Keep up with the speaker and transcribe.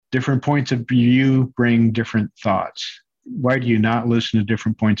Different points of view bring different thoughts. Why do you not listen to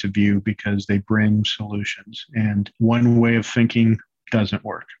different points of view? Because they bring solutions. And one way of thinking doesn't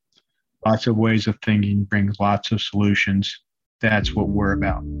work. Lots of ways of thinking brings lots of solutions. That's what we're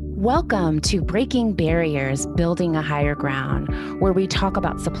about. Welcome to Breaking Barriers, Building a Higher Ground, where we talk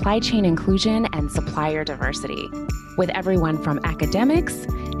about supply chain inclusion and supplier diversity with everyone from academics,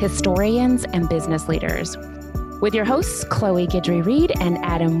 historians, and business leaders. With your hosts, Chloe Guidry-Reed and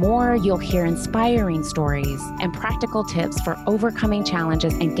Adam Moore, you'll hear inspiring stories and practical tips for overcoming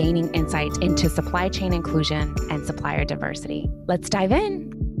challenges and gaining insight into supply chain inclusion and supplier diversity. Let's dive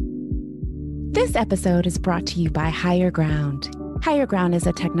in. This episode is brought to you by Higher Ground. Higher Ground is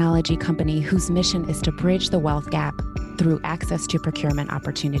a technology company whose mission is to bridge the wealth gap through access to procurement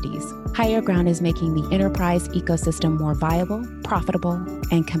opportunities. Higher Ground is making the enterprise ecosystem more viable, profitable,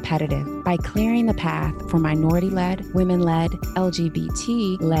 and competitive by clearing the path for minority-led, women-led,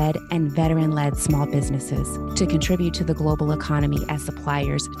 LGBT-led, and veteran-led small businesses to contribute to the global economy as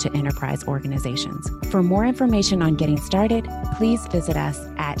suppliers to enterprise organizations. For more information on getting started, please visit us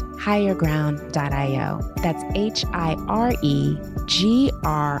at higherground.io. That's HIREGROUND.io.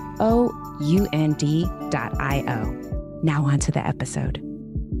 Now on to the episode.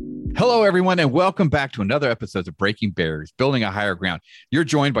 Hello, everyone, and welcome back to another episode of Breaking Barriers, Building a Higher Ground. You're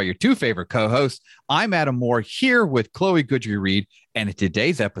joined by your two favorite co-hosts. I'm Adam Moore here with Chloe Guidry-Reed, and in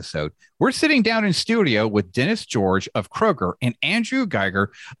today's episode, we're sitting down in studio with Dennis George of Kroger and Andrew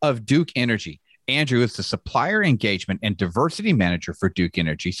Geiger of Duke Energy. Andrew is the Supplier Engagement and Diversity Manager for Duke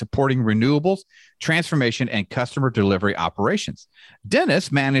Energy, supporting renewables, transformation, and customer delivery operations.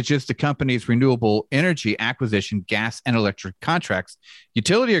 Dennis manages the company's renewable energy acquisition, gas and electric contracts,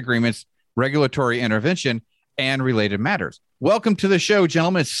 utility agreements, regulatory intervention, and related matters. Welcome to the show,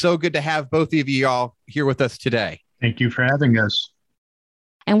 gentlemen. It's so good to have both of you all here with us today. Thank you for having us.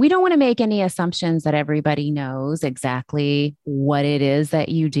 And we don't want to make any assumptions that everybody knows exactly what it is that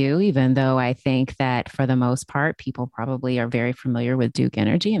you do, even though I think that for the most part, people probably are very familiar with Duke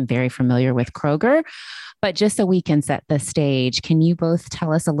Energy and very familiar with Kroger. But just so we can set the stage, can you both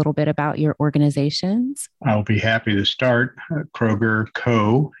tell us a little bit about your organizations? I'll be happy to start. Kroger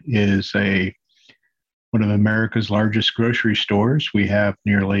Co. is one of America's largest grocery stores. We have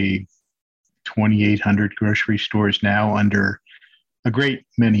nearly 2,800 grocery stores now under a great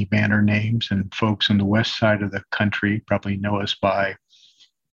many banner names, and folks on the west side of the country probably know us by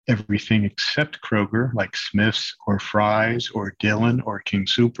everything except Kroger, like Smith's or Fry's or Dillon or King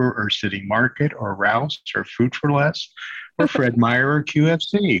Super or City Market or Rouse or Food for Less or Fred Meyer or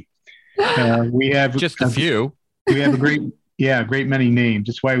QFC. We have just a few. We have a great many names.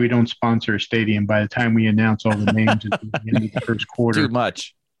 That's why we don't sponsor a stadium. By the time we announce all the names at the end of the first quarter, too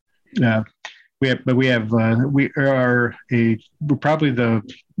much. We're probably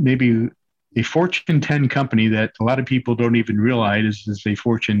maybe a Fortune 10 company that a lot of people don't even realize is a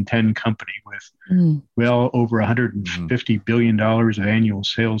Fortune 10 company with well over $150 billion of annual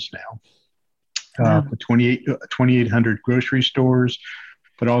sales now. With 2,800 grocery stores,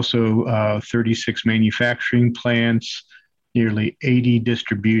 but also 36 manufacturing plants, nearly 80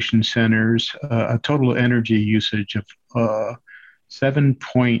 distribution centers, a total energy usage of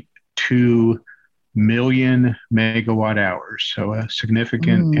 7.2 million megawatt hours. So a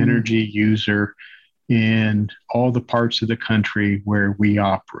significant energy user in all the parts of the country where we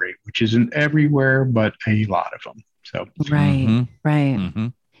operate, which isn't everywhere, but a lot of them. So right.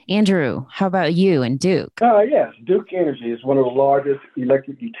 Andrew, how about you and Duke? Yes, Duke Energy is one of the largest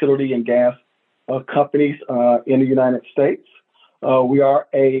electric utility and gas companies in the United States. We are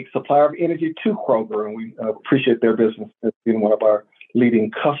a supplier of energy to Kroger, and we appreciate their business as being one of our leading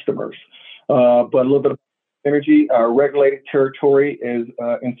customers. But a little bit of energy, our regulated territory is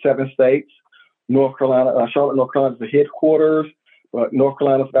in 7 states. North Carolina, Charlotte, North Carolina is the headquarters, but North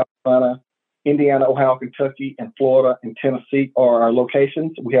Carolina, South Carolina, Indiana, Ohio, Kentucky, and Florida and Tennessee are our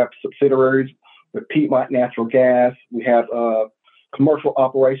locations. We have subsidiaries with Piedmont Natural Gas. We have commercial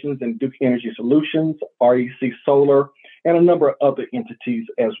operations in Duke Energy Solutions, REC Solar, and a number of other entities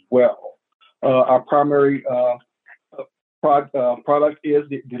as well. Our primary product is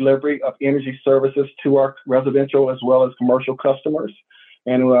the delivery of energy services to our residential as well as commercial customers.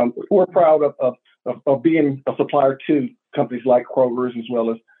 And we're proud of being a supplier to companies like Kroger's as well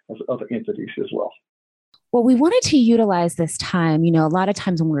as other entities as well. Well, we wanted to utilize this time. A lot of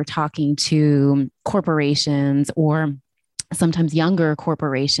times when we're talking to corporations or sometimes younger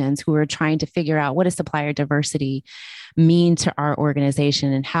corporations who are trying to figure out what does supplier diversity mean to our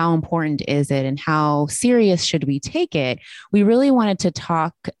organization and how important is it and how serious should we take it, we really wanted to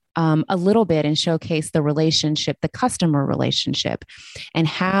talk a little bit and showcase the relationship, the customer relationship, and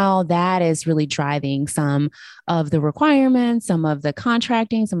how that is really driving some of the requirements, some of the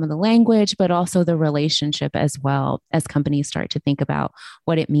contracting, some of the language, but also the relationship as well as companies start to think about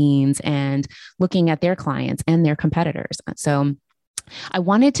what it means and looking at their clients and their competitors. So I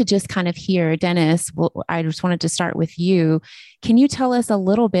wanted to just kind of hear, Dennis, I just wanted to start with you. Can you tell us a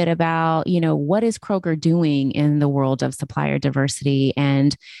little bit about, what is Kroger doing in the world of supplier diversity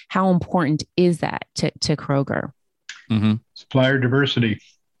and how important is that to Kroger? Mm-hmm. Supplier diversity.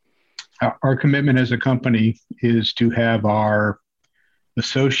 Our commitment as a company is to have our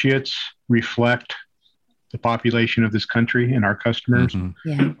associates reflect the population of this country and our customers,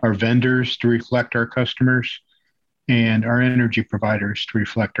 our vendors to reflect our customers, and our energy providers to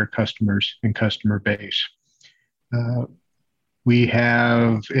reflect our customers and customer base. We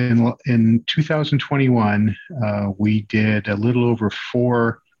have in 2021, we did a little over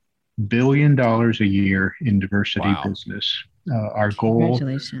 $4 billion a year in diversity business. Our goal,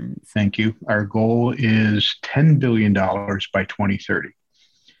 congratulations. Thank you. Our goal is $10 billion by 2030.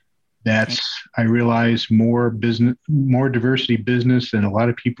 That's, I realize, more diversity business than a lot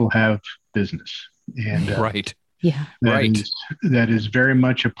of people have business. And right. Yeah, that is very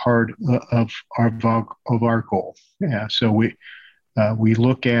much a part of our goal. Yeah, so we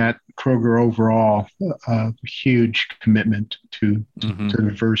look at Kroger overall, a huge commitment to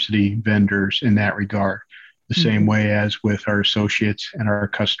diversity vendors in that regard, the same way as with our associates and our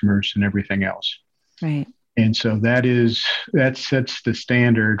customers and everything else. Right. And so that sets the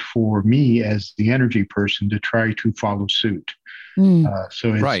standard for me as the energy person to try to follow suit.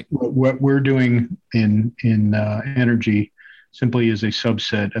 So it's what we're doing in energy simply is a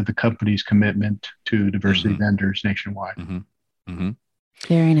subset of the company's commitment to diversity vendors nationwide.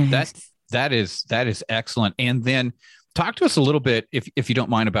 Very nice. That is excellent. And then talk to us a little bit, if you don't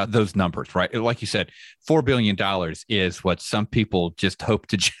mind, about those numbers, right? Like you said, $4 billion is what some people just hope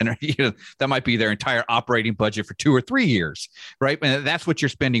to generate. That might be their entire operating budget for 2 or 3 years, right? And that's what you're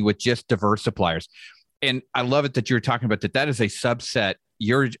spending with just diverse suppliers. And I love it that you're talking about that. That is a subset.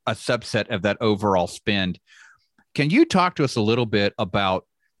 You're a subset of that overall spend. Can you talk to us a little bit about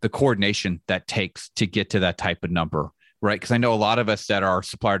the coordination that takes to get to that type of number, right? Because I know a lot of us that are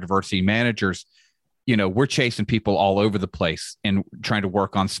supplier diversity managers, we're chasing people all over the place and trying to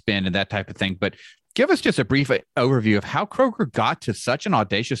work on spend and that type of thing. But give us just a brief overview of how Kroger got to such an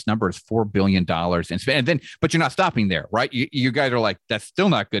audacious number as $4 billion in spend. And then, but you're not stopping there, right? You guys are like, that's still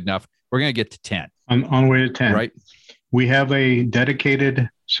not good enough. We're going to get to 10. On the way to 10. Right. We have a dedicated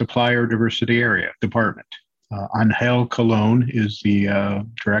supplier diversity department. Angel Colon is the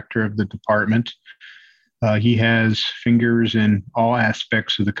director of the department. He has fingers in all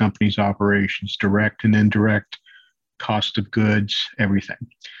aspects of the company's operations, direct and indirect, cost of goods, everything.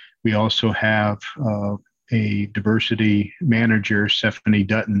 We also have a diversity manager, Stephanie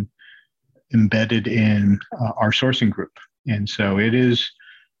Dutton, embedded in our sourcing group. And so it is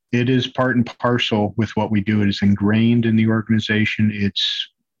part and parcel with what we do. It is ingrained in the organization. It's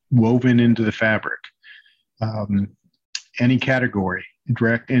woven into the fabric. Any category,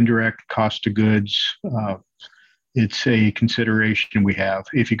 direct, indirect, cost of goods, it's a consideration we have.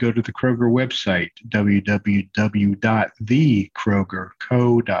 If you go to the Kroger website,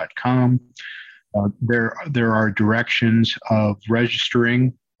 www.thekrogerco.com, there are directions of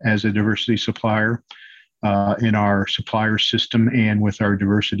registering as a diversity supplier in our supplier system and with our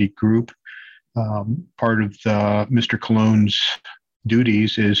diversity group. Part of Mr. Colon's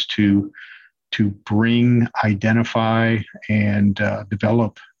duties is to identify and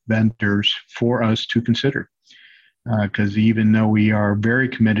develop vendors for us to consider. Because even though we are very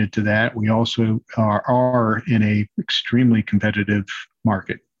committed to that, we also are in a extremely competitive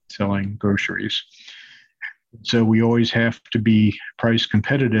market selling groceries. So we always have to be price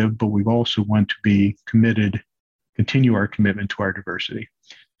competitive, but we also want to be continue our commitment to our diversity.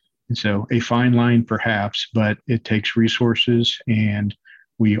 And so a fine line perhaps, but it takes resources, and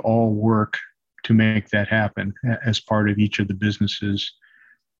we all work to make that happen as part of each of the businesses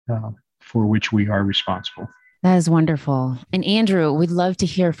for which we are responsible. That is wonderful. And Andrew, we'd love to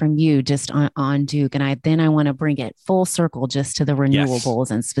hear from you just on Duke. And I want to bring it full circle just to the renewables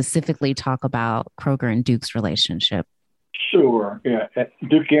and specifically talk about Kroger and Duke's relationship. Sure. Yeah. At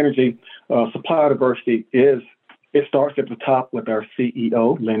Duke Energy, supplier diversity it starts at the top with our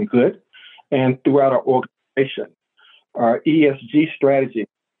CEO, Lynn Good, and throughout our organization. Our ESG strategy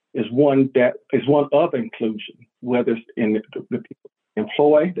is one of inclusion, whether it's in the people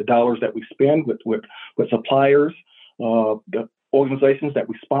employ, the dollars that we spend with suppliers, the organizations that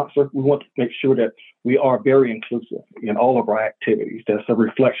we sponsor, we want to make sure that we are very inclusive in all of our activities. That's a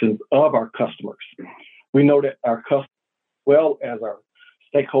reflection of our customers. We know that our customers, as well as our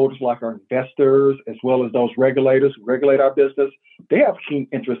stakeholders like our investors, as well as those regulators who regulate our business, they have keen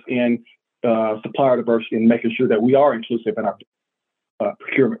interest in supplier diversity and making sure that we are inclusive in our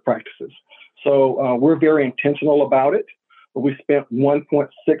procurement practices. So we're very intentional about it. We spent $1.6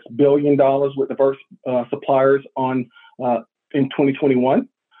 billion with diverse suppliers in 2021.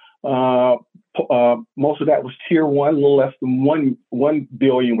 Most of that was tier one, a little less than $1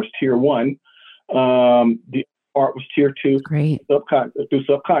 billion was tier one. The part was tier two. Great. Through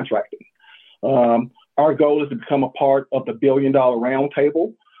subcontracting. Our goal is to become a part of the $1 billion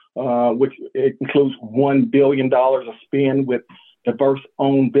roundtable, which it includes $1 billion of spend with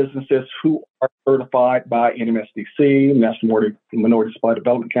diverse-owned businesses who are certified by NMSDC, National Minority Supply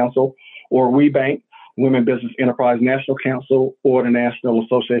Development Council, or WBENC, Women Business Enterprise National Council, or the National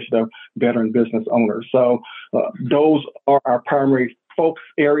Association of Veteran Business Owners. So those are our primary focus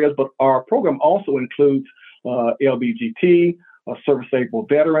areas, but our program also includes LBGT, service-able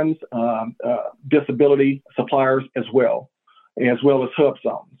veterans, disability suppliers as well as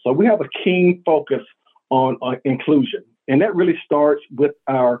HubZone. So we have a keen focus on inclusion. And that really starts with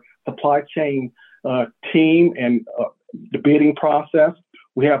our supply chain team and the bidding process.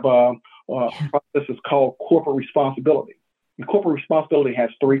 We have a process is called corporate responsibility. And corporate responsibility has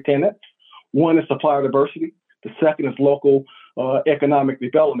three tenets. One is supplier diversity. The second is local economic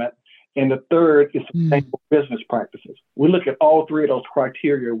development. And the third is sustainable business practices. We look at all three of those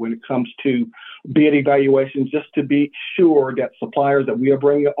criteria when it comes to bid evaluations, just to be sure that suppliers that we are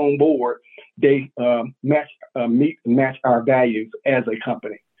bringing on board, they meet and match our values as a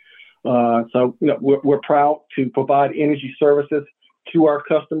company. So we're proud to provide energy services to our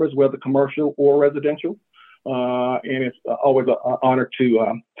customers, whether commercial or residential. And it's always an honor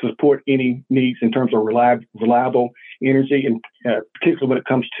to support any needs in terms of reliable energy, and particularly when it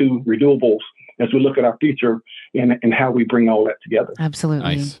comes to renewables, as we look at our future and how we bring all that together.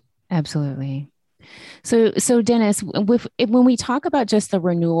 Absolutely. Nice. Absolutely. So Dennis, when we talk about just the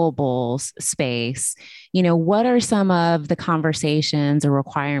renewables space, what are some of the conversations or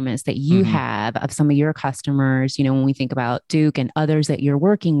requirements that you have of some of your customers? When we think about Duke and others that you're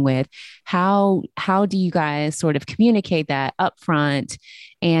working with, how do you guys sort of communicate that upfront?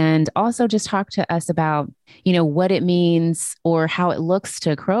 And also just talk to us about, what it means or how it looks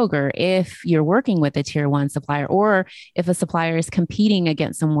to Kroger if you're working with a tier one supplier, or if a supplier is competing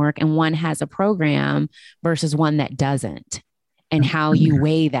against some work and one has a program versus one that doesn't, and how you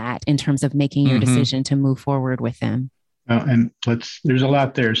weigh that in terms of making your decision to move forward with them. And there's a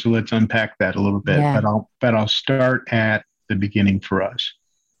lot there, so let's unpack that a little bit. Yeah. But I'll start at the beginning for us.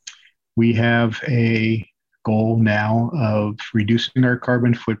 We have a goal now of reducing our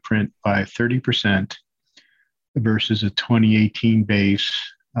carbon footprint by 30% versus a 2018 base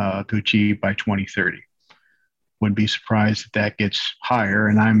to achieve by 2030. Wouldn't be surprised if that gets higher,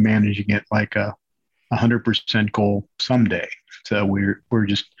 and I'm managing it like a 100% goal someday. So we're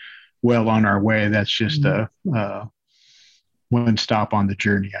just well on our way. That's just a one stop on the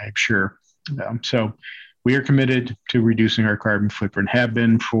journey, I'm sure. So we are committed to reducing our carbon footprint, have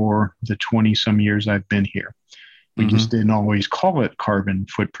been for the 20 some years I've been here. We just didn't always call it carbon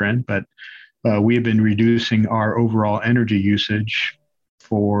footprint, but we have been reducing our overall energy usage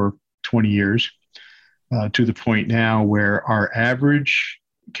for 20 years to the point now where our average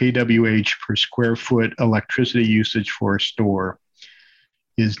kWh per square foot electricity usage for a store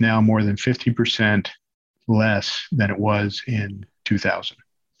is now more than 50% less than it was in 2000.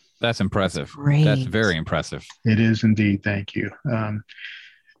 That's impressive. Great. That's very impressive. It is indeed. Thank you.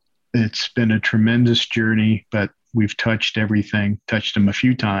 It's been a tremendous journey, but we've touched everything, touched them a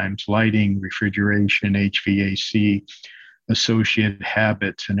few times: lighting, refrigeration, HVAC, associated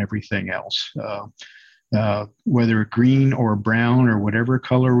habits, and everything else. Whether green or brown or whatever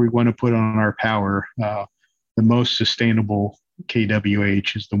color we want to put on our power, the most sustainable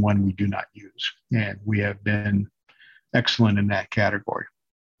kWh is the one we do not use. And we have been excellent in that category.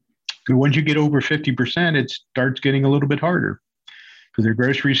 But once you get over 50%, it starts getting a little bit harder because the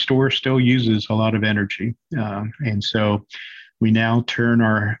grocery store still uses a lot of energy. And so we now turn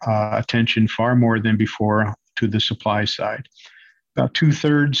our attention far more than before to the supply side. About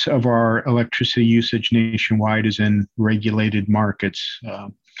 2/3 of our electricity usage nationwide is in regulated markets,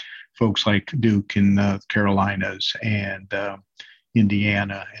 folks like Duke in the Carolinas and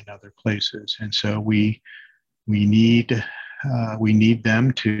Indiana and other places. And so we need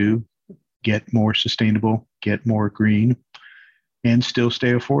them to get more sustainable, get more green, and still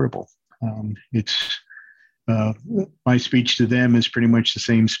stay affordable. It's my speech to them is pretty much the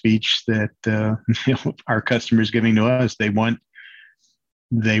same speech that our customers giving to us. They want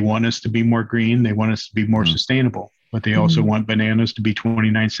us to be more green. They want us to be more sustainable, but they also want bananas to be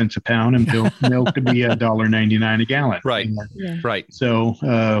 29 cents a pound and milk to be $1.99 a gallon. Right. And, right.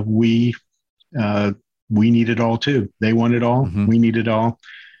 So we need it all too. They want it all. We need it all.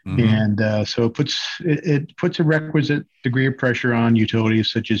 And so it puts a requisite degree of pressure on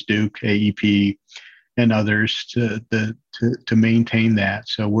utilities such as Duke, AEP, and others to maintain that.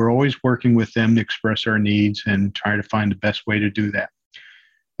 So we're always working with them to express our needs and try to find the best way to do that.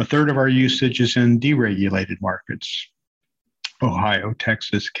 A third of our usage is in deregulated markets: Ohio,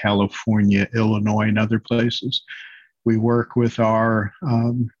 Texas, California, Illinois, and other places. We work with our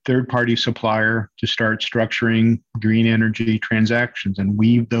third-party supplier to start structuring green energy transactions and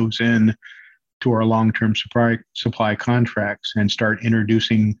weave those in to our long-term supply contracts and start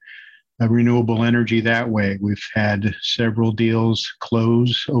introducing renewable energy that way. We've had several deals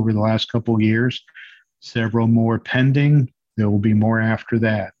close over the last couple of years, several more pending. There will be more after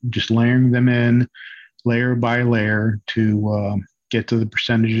that. Just layering them in layer by layer to get to the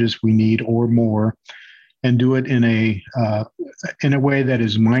percentages we need or more, and do it in a way that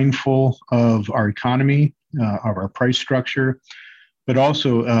is mindful of our economy, of our price structure, but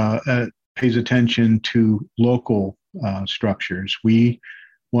also pays attention to local structures. We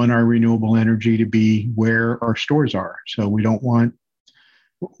want our renewable energy to be where our stores are. So we don't want,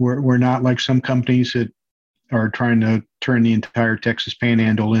 we're not like some companies that are trying to turn the entire Texas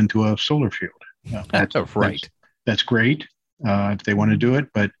Panhandle into a solar field. That's right. That's great if they want to do it,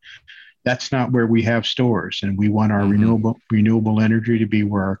 but that's not where we have stores. And we want our renewable energy to be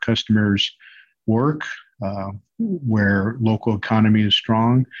where our customers work, where local economy is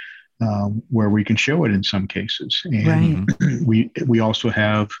strong, where we can show it in some cases. And we also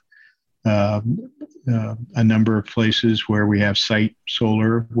have a number of places where we have site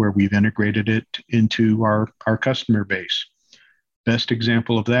solar, where we've integrated it into our customer base. Best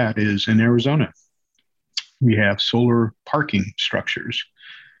example of that is in Arizona. We have solar parking structures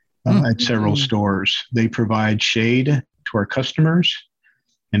at several stores. They provide shade to our customers.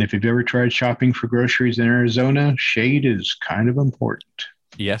 And if you've ever tried shopping for groceries in Arizona, shade is kind of important.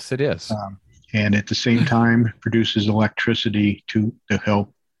 Yes, it is. And at the same time, produces electricity to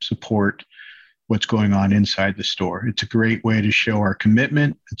help support what's going on inside the store. It's a great way to show our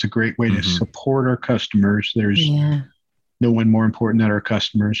commitment. It's a great way to support our customers. There's no one more important than our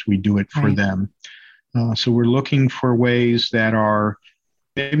customers. We do it for them. So we're looking for ways that are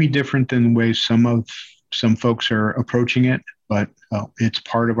maybe different than the ways some folks are approaching it, but it's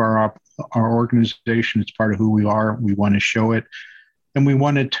part of our organization. It's part of who we are. We want to show it, and we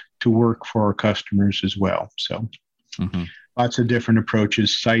want it to work for our customers as well. So lots of different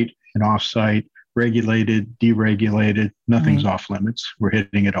approaches: site and off-site, regulated, deregulated. Nothing's off limits. We're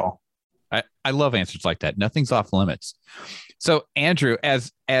hitting it all. I love answers like that. Nothing's off limits. So Andrew,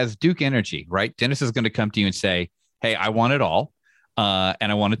 as Duke Energy, right? Dennis is going to come to you and say, "Hey, I want it all,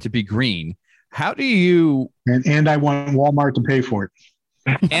 and I want it to be green." How do you? And I want Walmart to pay for it.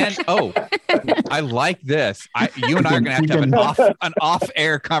 And I like this. You and I are going to have an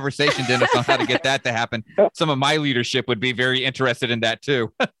off-air conversation, Dennis, on how to get that to happen. Some of my leadership would be very interested in that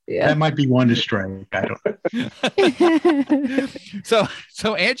too. That might be one to strike. I don't.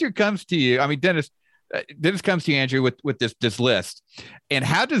 So Andrew comes to you. I mean, Dennis comes to you, Andrew, with this list. And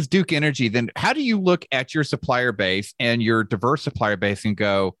how does Duke Energy then? How do you look at your supplier base and your diverse supplier base and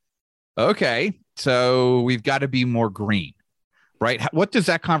go, okay, so we've got to be more green, right? What does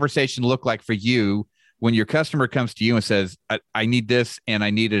that conversation look like for you when your customer comes to you and says, I need this and I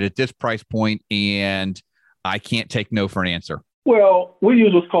need it at this price point and I can't take no for an answer? Well, we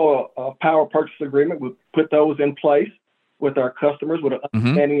use what's called a power purchase agreement. We put those in place with our customers with an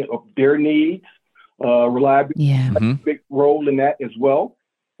understanding of their needs, reliability, a big role in that as well.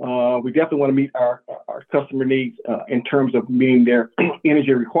 We definitely want to meet our customer needs in terms of meeting their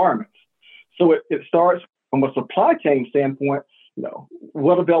energy requirements. So it starts from a supply chain standpoint,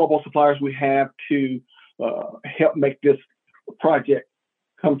 what available suppliers we have to help make this project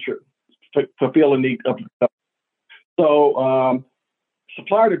come true, fulfill the need of the customer. So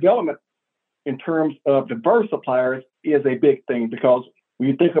supplier development in terms of diverse suppliers is a big thing, because when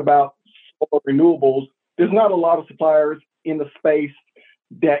you think about solar renewables, there's not a lot of suppliers in the space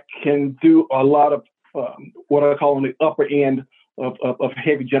that can do a lot of what I call on the upper end of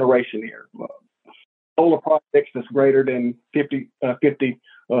heavy generation here. Solar projects that's greater than 50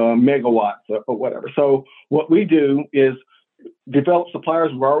 megawatts or whatever. So what we do is develop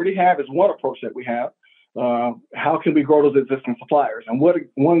suppliers we already have is one approach that we have. how can we grow those existing suppliers? And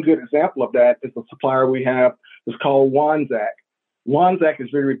one good example of that is the supplier we have is called Wanzak. Wanzak is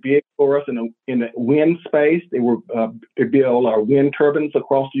very big for us in the wind space. They build our wind turbines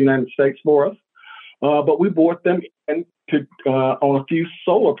across the United States for us. But we brought them in on a few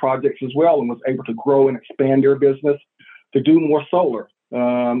solar projects as well, and was able to grow and expand their business to do more solar.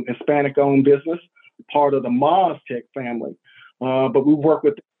 Hispanic-owned business, part of the MasTec family. But we worked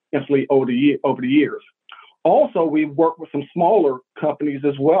with them over the years. Also, we've worked with some smaller companies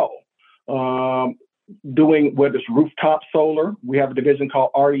as well, doing whether it's rooftop solar. We have a division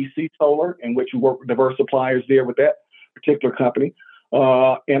called REC Solar, in which we work with diverse suppliers there with that particular company.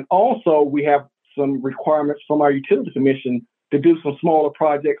 And also, we have some requirements from our utility commission to do some smaller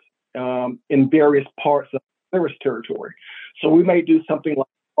projects in various parts of the service territory. So we may do something like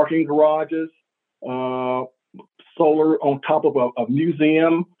parking garages, solar on top of a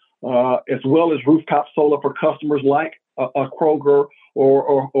museum, as well as rooftop solar for customers like a Kroger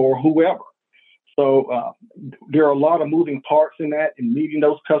or whoever. So there are a lot of moving parts in that, and meeting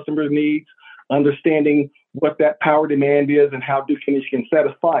those customers' needs, understanding what that power demand is and how Duke Energy can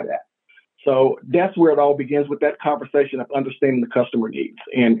satisfy that. So that's where it all begins, with that conversation of understanding the customer needs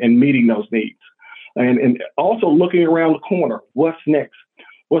and meeting those needs. And also looking around the corner, what's next?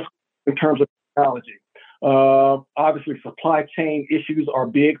 What's in terms of technology? Obviously, supply chain issues are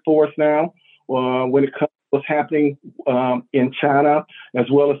big for us now when it comes to what's happening in China, as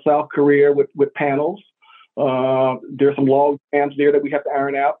well as South Korea with panels. There's some log jams there that we have to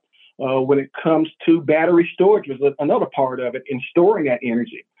iron out. When it comes to battery storage, is another part of it in storing that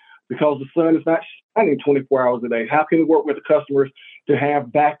energy, because the sun is not shining 24 hours a day. How can we work with the customers to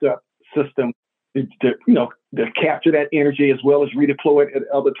have backup systems to capture that energy, as well as redeploy it at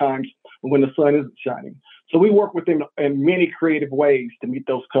other times when the sun isn't shining? So we work with them in many creative ways to meet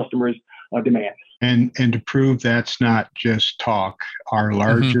those customers' demands. And to prove that's not just talk, our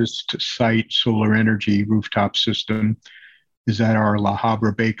largest site solar energy rooftop system is at our La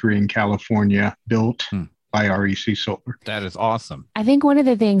Habra Bakery in California, built by REC Solar. That is awesome. I think one of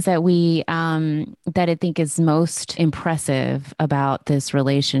the things that that I think is most impressive about this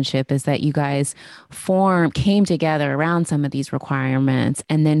relationship is that you guys came together around some of these requirements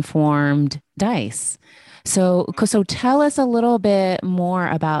and then formed DICE. So tell us a little bit more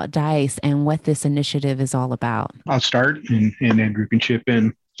about DICE and what this initiative is all about. I'll start, and Andrew can chip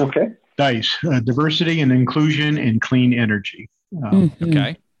in. Okay. DICE, Diversity and Inclusion in Clean Energy.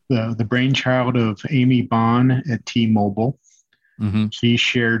 Okay. The brainchild of Amy Bond at T-Mobile. She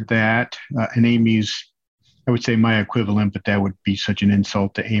shared that, and Amy's, I would say, my equivalent, but that would be such an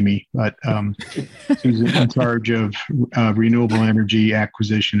insult to Amy. But she's in charge of renewable energy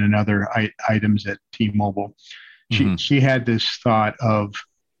acquisition and other items at T-Mobile. She had this thought of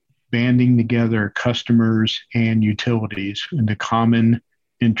banding together customers and utilities in the common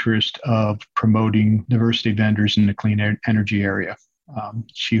interest of promoting diversity vendors in the clean energy area.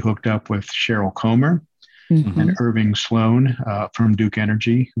 She hooked up with Cheryl Comer and Irving Sloan from Duke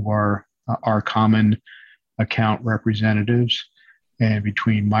Energy, who are our common account representatives. And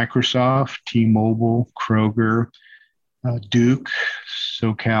between Microsoft, T-Mobile, Kroger, Duke,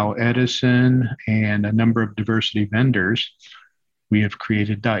 SoCal Edison, and a number of diversity vendors, we have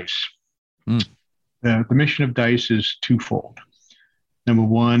created DICE. The mission of DICE is twofold. Number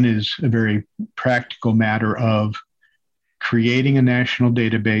one is a very practical matter of creating a national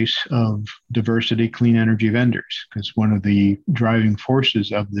database of diversity clean energy vendors, because one of the driving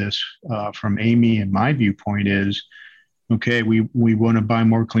forces of this from Amy and my viewpoint is, okay, we want to buy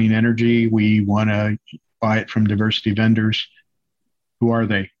more clean energy. We want to buy it from diversity vendors. Who are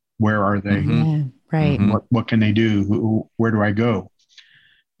they? Where are they? Yeah, right. What can they do? Where do I go?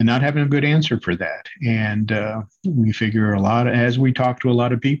 And not having a good answer for that. And we figure as we talk to a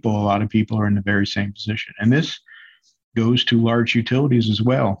lot of people are in the very same position. And this goes to large utilities as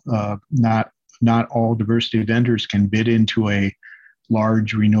well. Not all diversity vendors can bid into a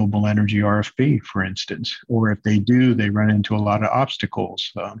large renewable energy RFP, for instance, or if they do, they run into a lot of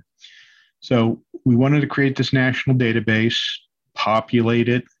obstacles. So we wanted to create this national database, populate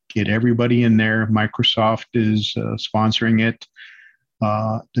it, get everybody in there. Microsoft is sponsoring it.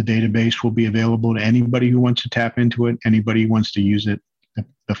 The database will be available to anybody who wants to tap into it, anybody who wants to use it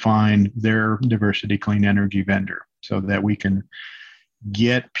to find their diversity clean energy vendor, so that we can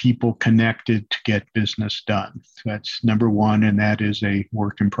get people connected to get business done. So that's number one, and that is a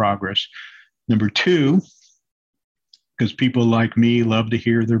work in progress. Number two, because people like me love to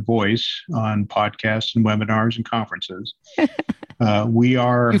hear their voice on podcasts and webinars and conferences,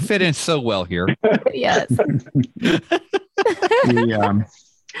 you fit in so well here. Yes.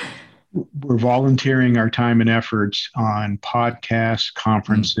 we're volunteering our time and efforts on podcasts,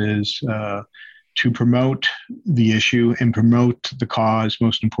 conferences, to promote the issue and promote the cause,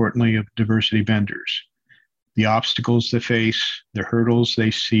 most importantly, of diversity vendors, the obstacles they face, the hurdles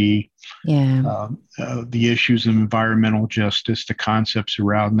they see, the issues of environmental justice, the concepts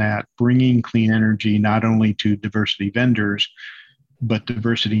around that, bringing clean energy not only to diversity vendors, but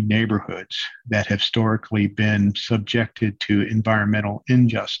diversity neighborhoods that have historically been subjected to environmental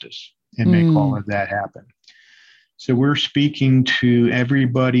injustice, and make all of that happen. So we're speaking to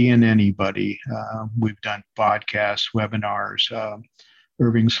everybody and anybody. We've done podcasts, webinars.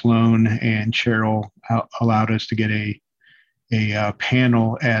 Irving Sloan and Cheryl allowed us to get a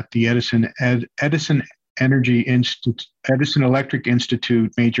panel at the Edison Electric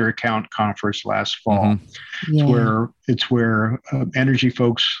Institute Major Account Conference last fall. It's where energy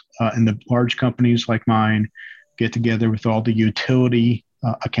folks in the large companies like mine get together with all the utility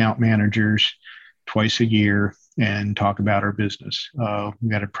account managers twice a year and talk about our business. We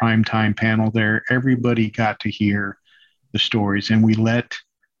got a primetime panel there. Everybody got to hear the stories, and we let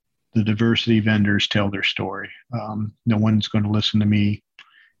the diversity vendors tell their story. No one's going to listen to me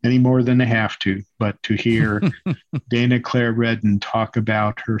any more than they have to, but to hear Dana Claire Redden talk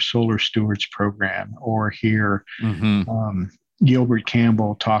about her Solar Stewards program, or hear Gilbert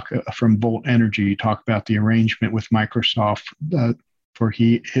Campbell talk from Volt Energy, talk about the arrangement with Microsoft for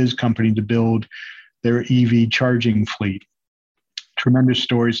his company to build their EV charging fleet. Tremendous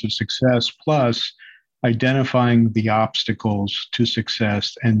stories of success, plus identifying the obstacles to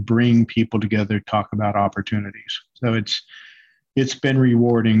success and bring people together to talk about opportunities. So it's been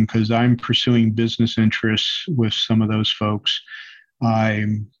rewarding because I'm pursuing business interests with some of those folks.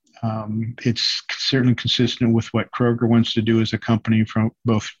 It's certainly consistent with what Kroger wants to do as a company from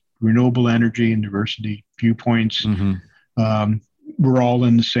both renewable energy and diversity viewpoints. We're all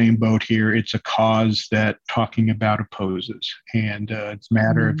in the same boat here. It's a cause that talking about opposes, and it's a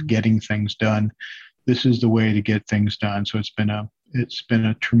matter of getting things done. This is the way to get things done. So it's been a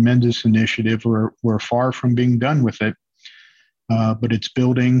tremendous initiative. We're far from being done with it, but it's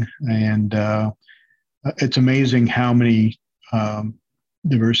building, and it's amazing how many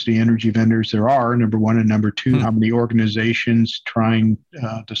diversity energy vendors there are, number one, and number two, how many organizations trying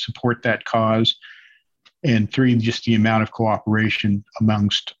to support that cause, and three, just the amount of cooperation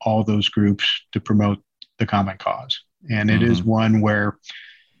amongst all those groups to promote the common cause. And it is one where,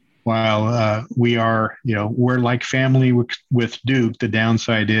 while we are, we're like family with Duke, the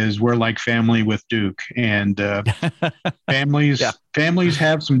downside is we're like family with Duke, and families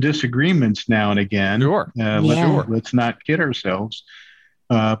have some disagreements now and again. Let's not kid ourselves.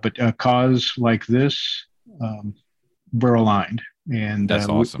 But a cause like this, we're aligned, and that's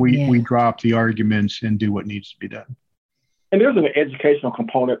awesome. We drop the arguments and do what needs to be done. And there's an educational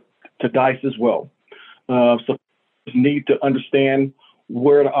component to DICE as well. So you need to understand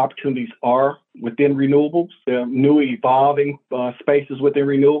where the opportunities are within renewables, the new evolving spaces within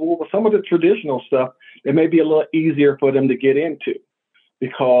renewables. But some of the traditional stuff, it may be a little easier for them to get into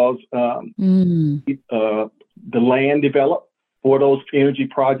because the land developed for those energy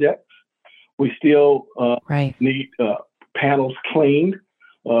projects. We still need panels cleaned,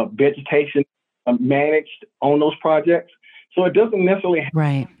 vegetation managed on those projects. So it doesn't necessarily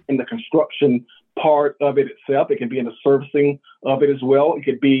have in the construction part of it itself. It can be in the servicing of it as well. It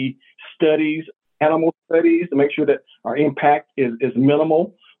could be studies, animal studies, to make sure that our impact is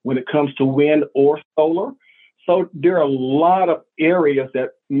minimal when it comes to wind or solar. So there are a lot of areas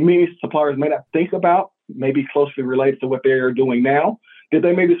that many suppliers may not think about, maybe closely related to what they are doing now, that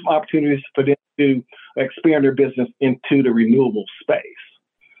there may be some opportunities for them to expand their business into the renewable space.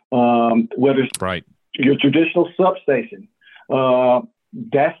 Whether it's your traditional substation,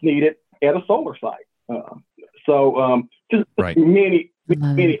 that's needed at a solar site. Just many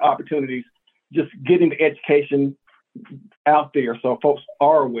opportunities, just getting the education out there so folks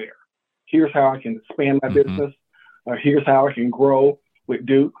are aware. Here's how I can expand my business. Here's how I can grow with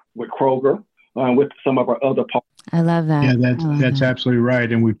Duke, with Kroger, with some of our other partners. I love that. Yeah, that's absolutely right.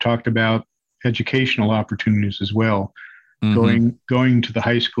 And we've talked about educational opportunities as well. Going to the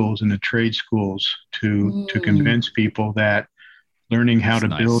high schools and the trade schools to convince people that learning how to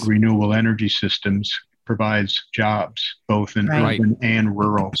build renewable energy systems provides jobs, both in urban and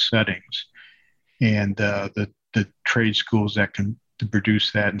rural settings. And the trade schools that can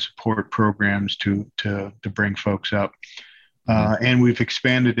produce that and support programs to bring folks up. And we've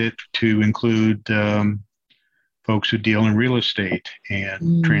expanded it to include folks who deal in real estate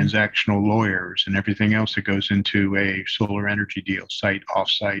and transactional lawyers and everything else that goes into a solar energy deal, site,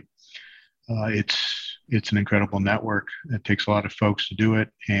 off-site. it's an incredible network. It takes a lot of folks to do it,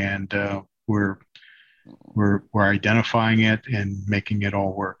 and we're identifying it and making it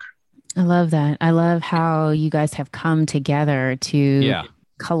all work. I love that. I love how you guys have come together to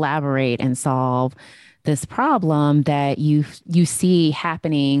collaborate and solve this problem that you see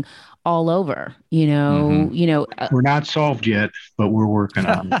happening all over, we're not solved yet, but we're working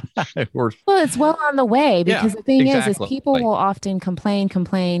on it. Well, it's well on the way, because the thing is people will often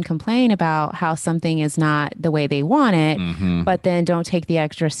complain about how something is not the way they want it, but then don't take the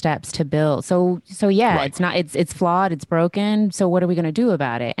extra steps to build. So it's not, it's flawed, it's broken. So what are we going to do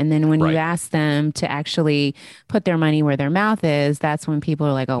about it? And then when you ask them to actually put their money where their mouth is, that's when people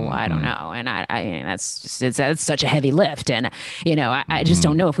are like, oh, well, I don't know. And that's such a heavy lift. And, I just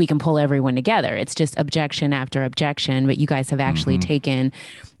don't know if we can pull everyone together. It's just objection after objection, but you guys have actually taken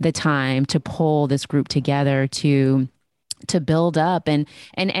the time to pull this group together to build up and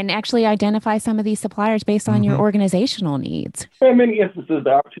actually identify some of these suppliers based on your organizational needs. In many instances,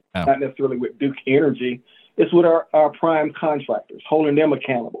 the opportunity not necessarily with Duke Energy, it's with our prime contractors, holding them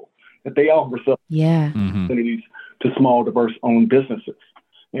accountable, that they offer opportunities to small, diverse-owned businesses,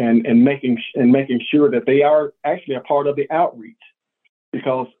 and making sure that they are actually a part of the outreach,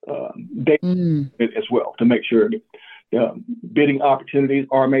 because they as well, to make sure that bidding opportunities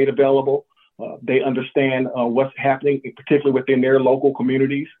are made available. They understand what's happening, particularly within their local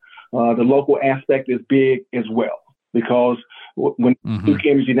communities. The local aspect is big as well, because when Duke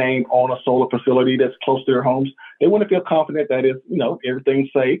Energy name on a solar facility that's close to their homes, they want to feel confident that everything's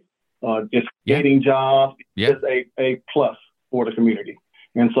safe. It's creating jobs. It's a plus for the community.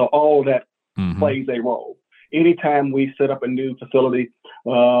 And so all that plays a role. Anytime we set up a new facility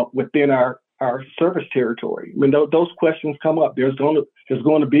within our service territory, I mean, those questions come up. There's going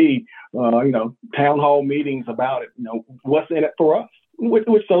to be town hall meetings about it. What's in it for us? Which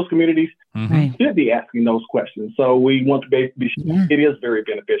those communities should be asking those questions. So we want to be sure it is very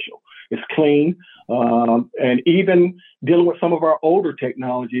beneficial. It's clean, and even dealing with some of our older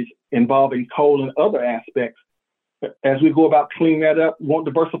technologies involving coal and other aspects. As we go about cleaning that up, we want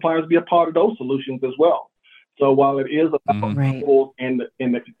diverse suppliers to be a part of those solutions as well. So while it is about in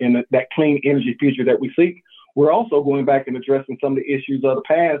that clean energy future that we seek, we're also going back and addressing some of the issues of the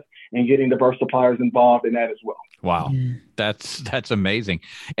past and getting diverse suppliers involved in that as well. Wow, that's amazing.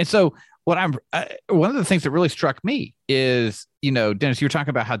 And so one of the things that really struck me is, Dennis, you were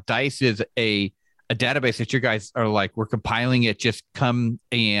talking about how DICE is a database that you guys are like, we're compiling it. Just come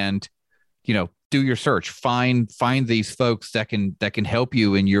and do your search, find these folks that can help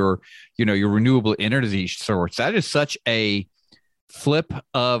you in your renewable energy source. That is such a flip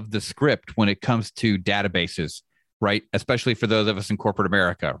of the script when it comes to databases, right? Especially for those of us in corporate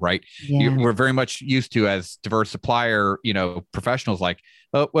America, right? We're very much used to, as diverse supplier, professionals, like,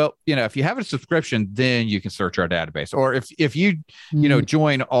 oh, well, if you have a subscription, then you can search our database. Or if you,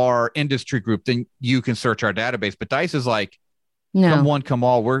 join our industry group, then you can search our database. But DICE is like, come one, come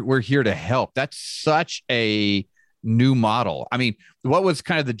all. We're here to help. That's such a new model. I mean, what was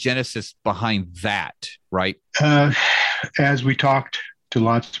kind of the genesis behind that, right? As we talked to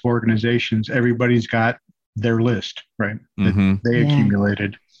lots of organizations, everybody's got their list, right? That they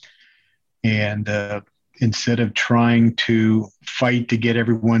accumulated. And instead of trying to fight to get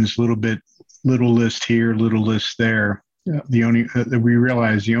everyone's little list here, little list there, we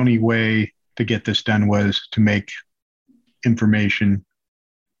realized the only way to get this done was to make information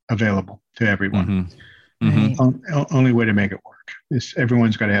available to everyone. Only way to make it work is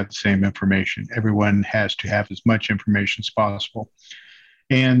everyone's got to have the same information. Everyone has to have as much information as possible.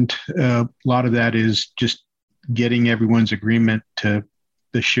 And a lot of that is just getting everyone's agreement to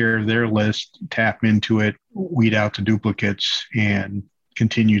share their list, tap into it, weed out the duplicates, and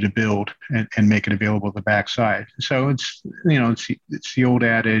continue to build and make it available at the backside. So it's the old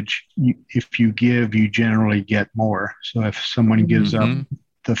adage, if you give, you generally get more. So if someone gives up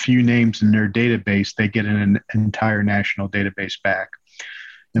the few names in their database, they get an entire national database back.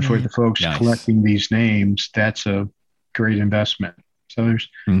 And for the folks collecting these names, that's a great investment. So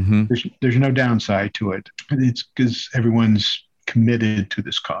there's no downside to it. It's because everyone's committed to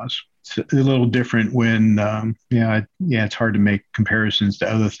this cause. It's a little different when, it's hard to make comparisons to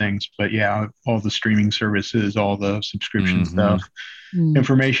other things, but all the streaming services, all the subscription stuff,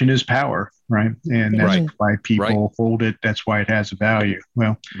 information is power, right? And that's why people hold it. That's why it has a value.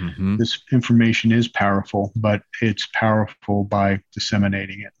 Well, this information is powerful, but it's powerful by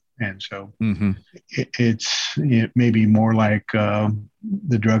disseminating it. And so it may be more like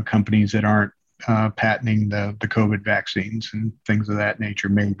the drug companies that aren't patenting the COVID vaccines and things of that nature.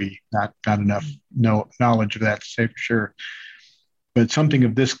 Maybe not enough knowledge of that to say for sure. but something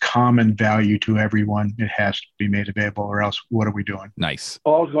of this common value to everyone, it has to be made available, or else what are we doing? Nice. I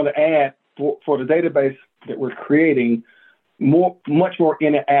was going to add for the database that we're creating, much more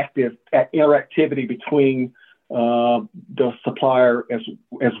interactivity between the supplier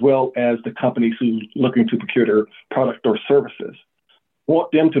as well as the companies who's looking to procure their product or services.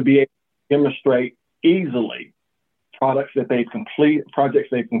 Want them to be able to demonstrate easily projects they've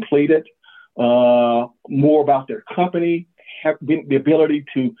completed, more about their company, have the ability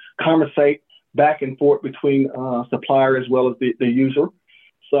to conversate back and forth between supplier as well as the user.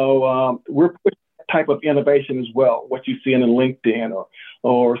 So we're pushing that type of innovation as well, what you see in LinkedIn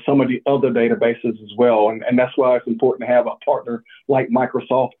or some of the other databases as well. And that's why it's important to have a partner like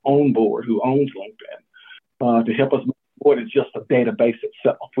Microsoft on board, who owns LinkedIn, to help us move more than just a database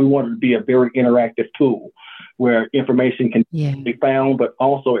itself. We want it to be a very interactive tool where information can be found, but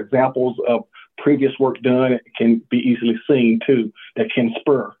also examples of previous work done can be easily seen too, that can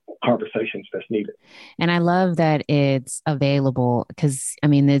spur conversations that's needed. And I love that it's available because, I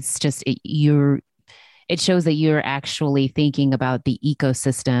mean, it's just, it shows that you're actually thinking about the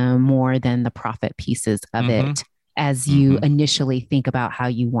ecosystem more than the profit pieces of it as you initially think about how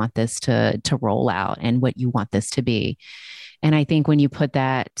you want this to roll out and what you want this to be. And I think when you put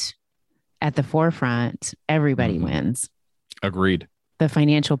that at the forefront, everybody wins. Agreed. The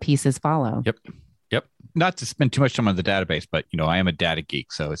financial pieces follow. Yep. Not to spend too much time on the database, but I am a data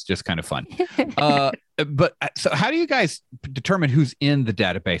geek, so it's just kind of fun. But so how do you guys determine who's in the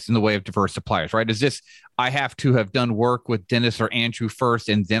database in the way of diverse suppliers, right? Is this, I have to have done work with Dennis or Andrew first,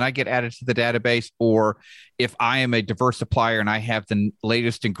 and then I get added to the database? Or if I am a diverse supplier and I have the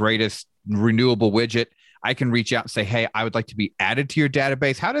latest and greatest renewable widget, I can reach out and say, hey, I would like to be added to your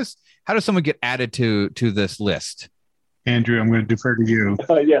database. How does someone get added to this list? Andrew, I'm going to defer to you.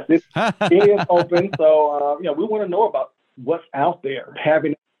 Yes, it is open. So, we want to know about what's out there.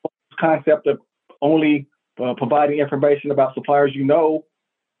 Having the concept of only providing information about suppliers is,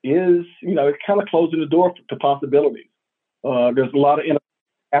 it's kind of closing the door to possibilities. There's a lot of innovation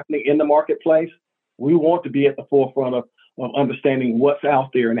happening in the marketplace. We want to be at the forefront of understanding what's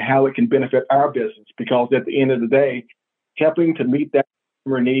out there and how it can benefit our business, because at the end of the day, helping to meet that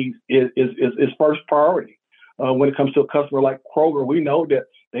customer needs is first priority. When it comes to a customer like Kroger, we know that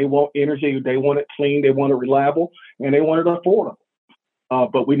they want energy, they want it clean, they want it reliable, and they want it affordable.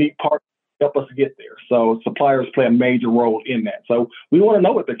 But we need partners to help us get there. So suppliers play a major role in that. So we want to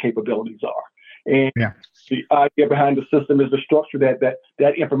know what their capabilities are. And the idea behind the system is the structure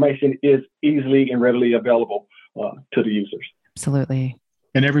that information is easily and readily available to the users. Absolutely.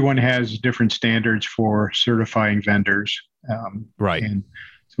 And everyone has different standards for certifying vendors. Right. And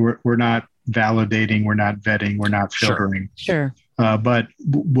so we're not validating, we're not vetting, we're not filtering. Sure. But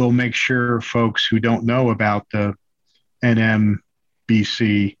we'll make sure folks who don't know about the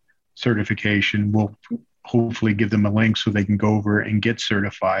NMBC certification, we'll hopefully give them a link so they can go over and get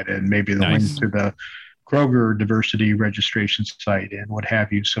certified, and maybe the link to the Kroger diversity registration site and what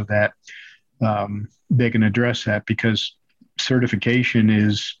have you, so that they can address that, because certification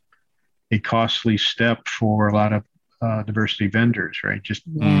is a costly step for a lot of diversity vendors, right? Just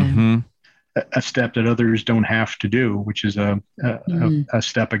a step that others don't have to do, which is a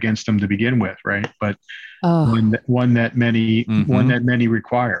step against them to begin with, right? But one that many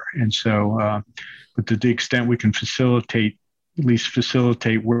require. And so, but to the extent we can at least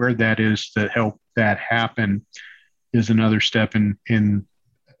facilitate where that is to help that happen, is another step in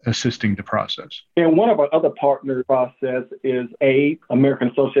assisting the process. And one of our other partner process is American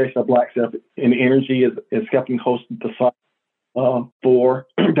Association of Blacks in Energy is helping host the site for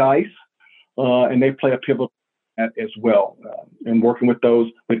DICE. And they play a pivotal role as well. And working with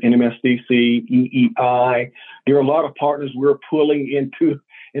NMSDC, EEI, there are a lot of partners we're pulling into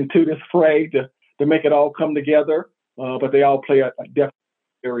this fray to make it all come together. But they all play a definitely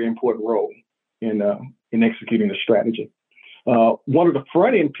very important role in executing the strategy. One of the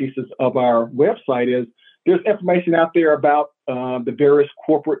front end pieces of our website is there's information out there about the various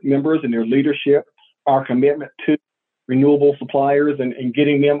corporate members and their leadership, our commitment to renewable suppliers and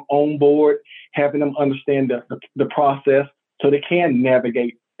getting them on board, having them understand the process so they can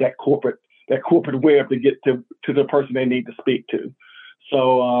navigate that corporate web to get to the person they need to speak to.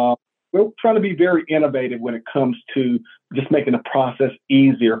 So we're trying to be very innovative when it comes to just making the process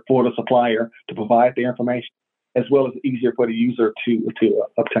easier for the supplier to provide the information, as well as easier for the user to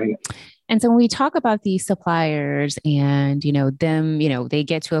obtain it. And so when we talk about these suppliers and, them, they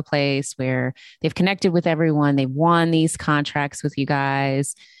get to a place where they've connected with everyone, they've won these contracts with you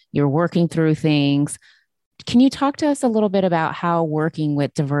guys, you're working through things. can you talk to us a little bit about how working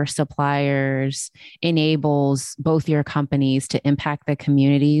with diverse suppliers enables both your companies to impact the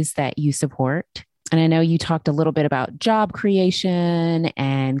communities that you support? And I know you talked a little bit about job creation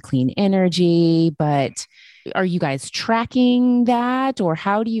and clean energy, but are you guys tracking that, or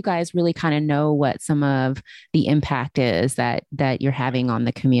how do you guys really kind of know what some of the impact is that you're having on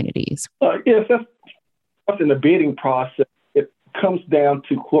the communities? Yes, that's in the bidding process. It comes down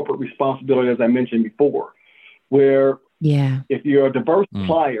to corporate responsibility, as I mentioned before, where if you're a diverse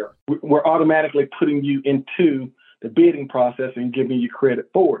supplier, we're automatically putting you into the bidding process and giving you credit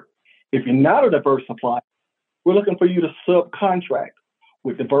for it. If you're not a diverse supplier, we're looking for you to subcontract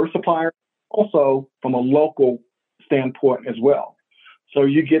with diverse suppliers, also from a local standpoint as well. So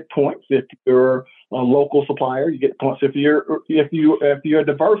you get points if you're a local supplier. You get points if you're a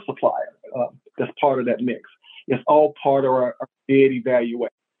diverse supplier. That's part of that mix. It's all part of our bid evaluation.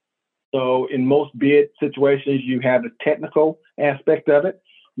 So in most bid situations, you have the technical aspect of it,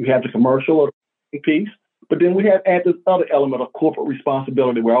 you have the commercial or the piece, but then we have add this other element of corporate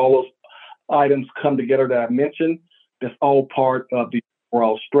responsibility where all those items come together that I mentioned. That's all part of the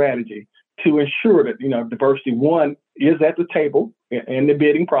overall strategy to ensure that, diversity, one, is at the table in the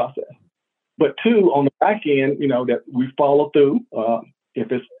bidding process, but two, on the back end, that we follow through. If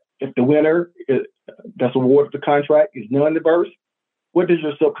the winner that's awarded the contract is non-diverse, what does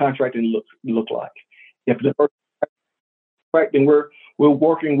your subcontracting look like? If the diverse contract, then we're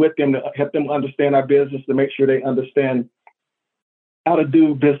working with them to help them understand our business, to make sure they understand how to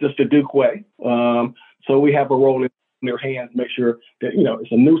do business the Duke way. So we have a role in their hands, make sure that,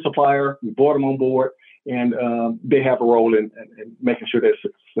 it's a new supplier, we brought them on board, and they have a role in making sure they're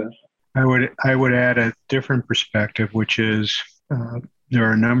successful. I would add a different perspective, which is there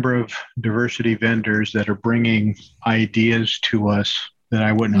are a number of diversity vendors that are bringing ideas to us that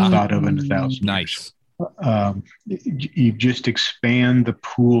I wouldn't have thought of in 1,000 years. Nice. You just expand the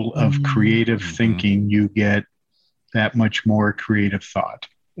pool of creative thinking, you get that much more creative thought.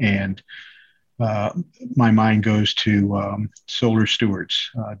 And my mind goes to Solar Stewards.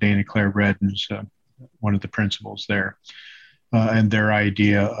 Dana Claire Redden's one of the principals there, and their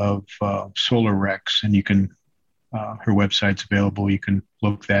idea of Solar Rex. And you can, her website's available. You can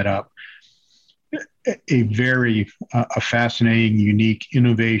look that up. A very a fascinating, unique,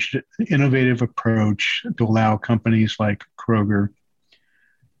 innovative approach to allow companies like Kroger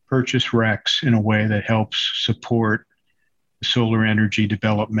purchase RECs in a way that helps support solar energy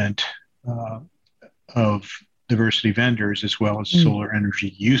development of diversity vendors, as well as solar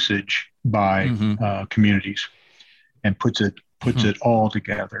energy usage by communities, and puts it all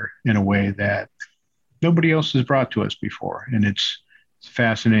together in a way that nobody else has brought to us before. And it's a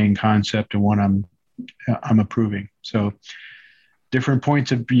fascinating concept, and one I'm approving. So different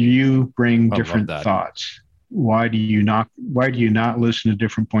points of view bring different thoughts. Why do you not listen to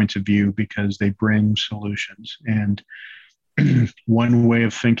different points of view? Because they bring solutions. And one way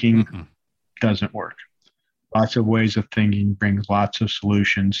of thinking doesn't work. Lots of ways of thinking brings lots of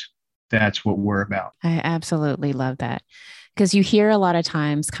solutions. That's what we're about. I absolutely love that. Because you hear a lot of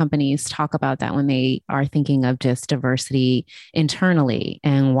times companies talk about that when they are thinking of just diversity internally,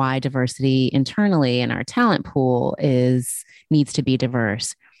 and why diversity internally in our talent pool needs to be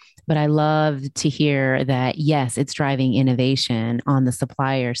diverse. But I love to hear that, yes, it's driving innovation on the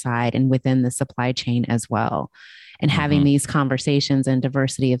supplier side and within the supply chain as well. And having these conversations and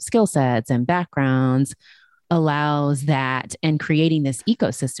diversity of skill sets and backgrounds allows that, and creating this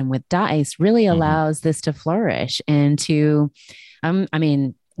ecosystem with DICE really allows this to flourish and to,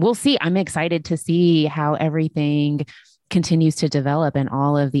 we'll see. I'm excited to see how everything continues to develop and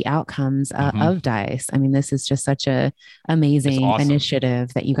all of the outcomes of DICE. I mean, this is just such a amazing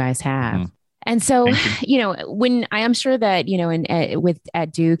initiative that you guys have. And so, when I am sure that,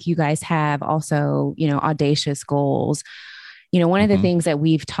 at Duke, you guys have also, audacious goals. One of the things that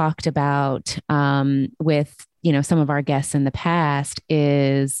we've talked about with, some of our guests in the past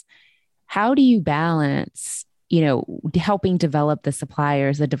is, how do you balance, helping develop the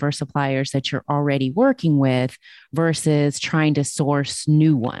suppliers, the diverse suppliers that you're already working with, versus trying to source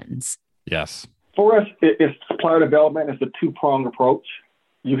new ones? Yes. For us, it's supplier development. It's a two-pronged approach.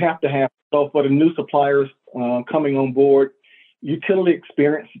 You have to have, so for the new suppliers coming on board, utility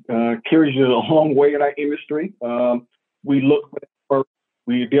experience carries you a long way in our industry. We look for,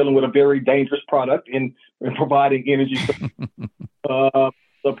 we're dealing with a very dangerous product in providing energy. So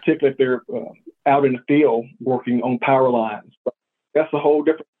particularly if they're out in the field working on power lines. But that's a whole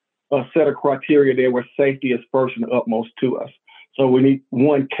different set of criteria there, where safety is first and utmost to us. So we need,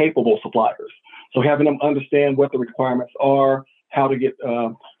 one, capable suppliers. So having them understand what the requirements are, how to get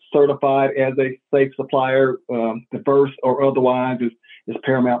certified as a safe supplier, diverse or otherwise, is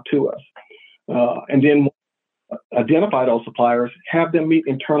paramount to us. And then identify those suppliers, have them meet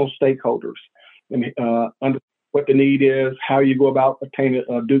internal stakeholders, and understand what the need is, how you go about obtaining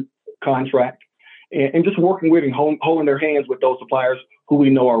a due contract, and just working with and holding their hands with those suppliers who we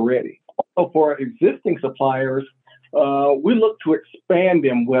know are ready. So for existing suppliers, we look to expand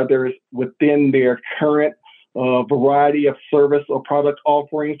them, whether it's within their current variety of service or product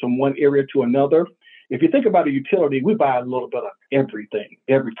offerings from one area to another. If you think about a utility, we buy a little bit of everything,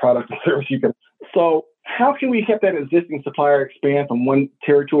 every product and service you can. So how can we help that existing supplier expand from one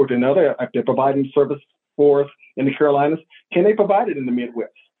territory to another? If they're providing service for us in the Carolinas, can they provide it in the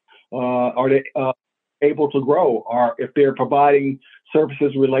Midwest? Are they able to grow? Or if they're providing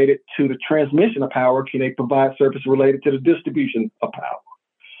services related to the transmission of power, can they provide services related to the distribution of power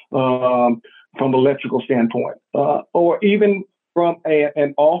from an electrical standpoint? Or even from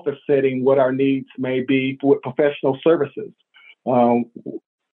an office setting, what our needs may be for professional services, or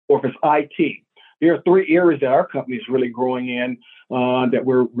if it's IT. There are three areas that our company is really growing in that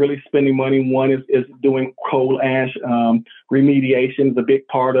we're really spending money. One is doing coal ash remediation is a big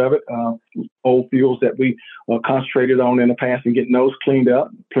part of it. Old fuels that we concentrated on in the past and getting those cleaned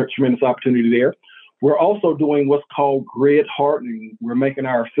up. Tremendous opportunity there. We're also doing what's called grid hardening. We're making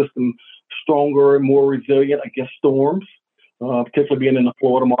our system stronger and more resilient against storms, particularly being in the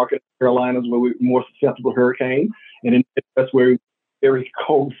Florida market, Carolinas, where we're more susceptible to hurricanes, and that's where very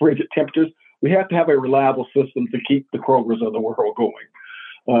cold, frigid temperatures. We have to have a reliable system to keep the Krogers of the world going.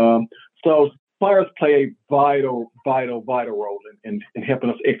 So suppliers play a vital role in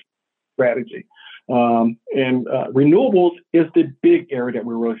helping us execute strategy. And renewables is the big area that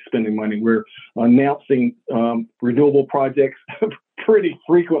we're really spending money. We're announcing renewable projects pretty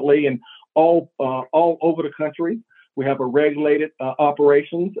frequently and all over the country. We have a regulated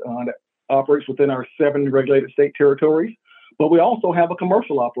operations that operates within our 7 regulated state territories. But we also have a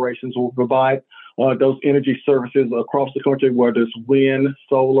commercial operations who will provide those energy services across the country, whether it's wind,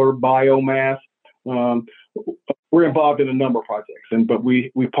 solar, biomass. We're involved in a number of projects, but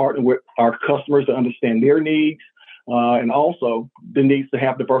we partner with our customers to understand their needs and also the needs to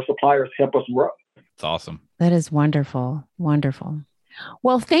have diverse suppliers help us grow. It's awesome. That is wonderful. Wonderful.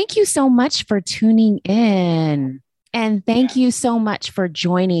 Well, thank you so much for tuning in. And thank you so much for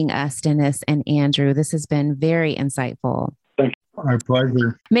joining us, Dennis and Andrew. This has been very insightful. Our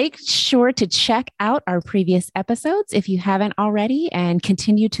pleasure. Make sure to check out our previous episodes if you haven't already and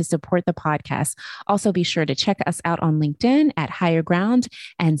continue to support the podcast. Also, be sure to check us out on LinkedIn at Higher Ground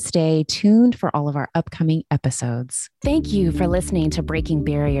and stay tuned for all of our upcoming episodes. Thank you for listening to Breaking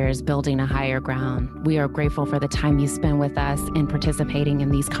Barriers, Building a Higher Ground. We are grateful for the time you spend with us and participating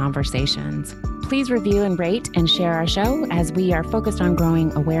in these conversations. Please review and rate and share our show as we are focused on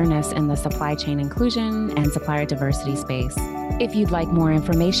growing awareness in the supply chain inclusion and supplier diversity space. If you'd like more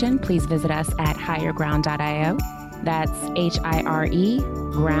information, please visit us at higherground.io. That's HIRE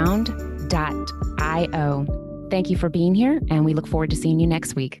ground.io. Thank you for being here, and we look forward to seeing you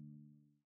next week.